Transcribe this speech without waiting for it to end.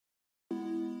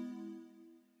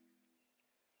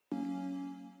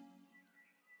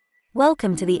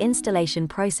Welcome to the installation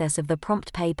process of the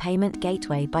PromptPay payment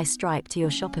gateway by Stripe to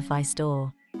your Shopify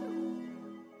store.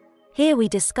 Here we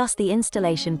discuss the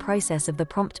installation process of the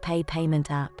PromptPay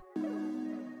payment app.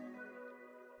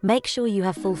 Make sure you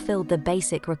have fulfilled the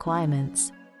basic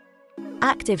requirements.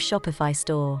 Active Shopify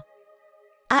store.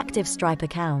 Active Stripe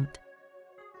account.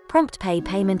 PromptPay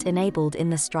payment enabled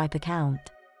in the Stripe account.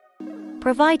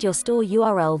 Provide your store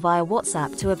URL via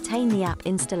WhatsApp to obtain the app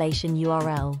installation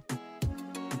URL.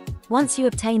 Once you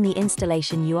obtain the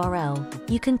installation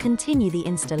URL, you can continue the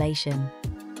installation.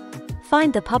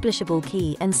 Find the publishable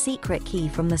key and secret key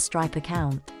from the Stripe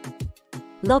account.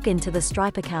 Log into the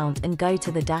Stripe account and go to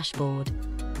the dashboard.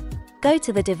 Go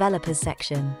to the Developers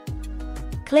section.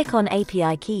 Click on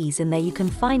API keys and there you can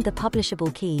find the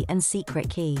publishable key and secret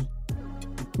key.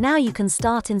 Now you can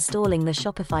start installing the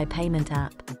Shopify payment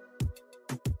app.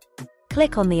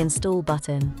 Click on the Install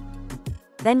button.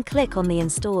 Then click on the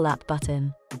Install App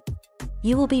button.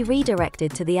 You will be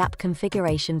redirected to the app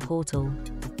configuration portal.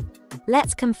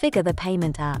 Let's configure the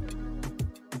payment app.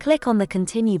 Click on the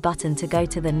Continue button to go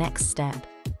to the next step.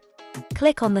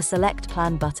 Click on the Select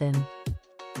Plan button.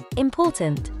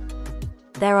 Important: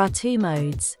 there are two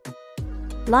modes.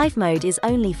 Live mode is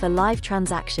only for live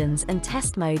transactions and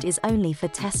test mode is only for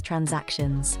test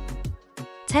transactions.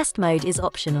 Test mode is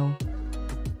optional.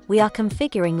 We are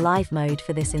configuring live mode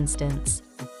for this instance.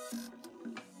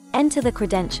 Enter the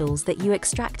credentials that you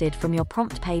extracted from your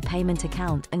PromptPay payment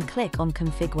account and click on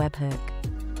Config Webhook.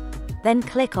 Then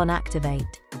click on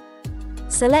Activate.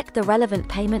 Select the relevant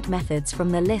payment methods from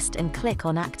the list and click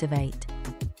on Activate.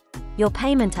 Your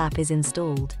payment app is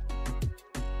installed.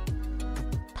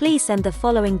 Please send the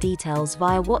following details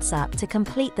via WhatsApp to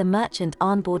complete the merchant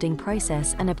onboarding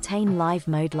process and obtain live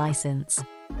mode license.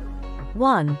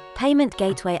 1. Payment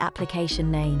gateway application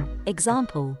name,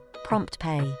 example,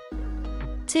 PromptPay.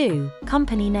 2.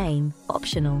 Company name,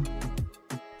 optional.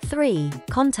 3.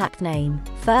 Contact name,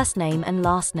 first name and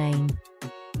last name.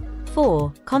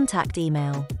 4. Contact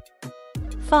email.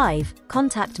 5.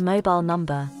 Contact mobile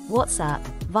number, WhatsApp,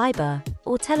 Viber,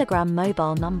 or Telegram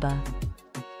mobile number.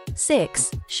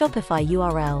 6. Shopify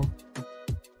URL.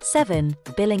 7.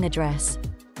 Billing address.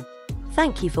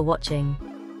 Thank you for watching.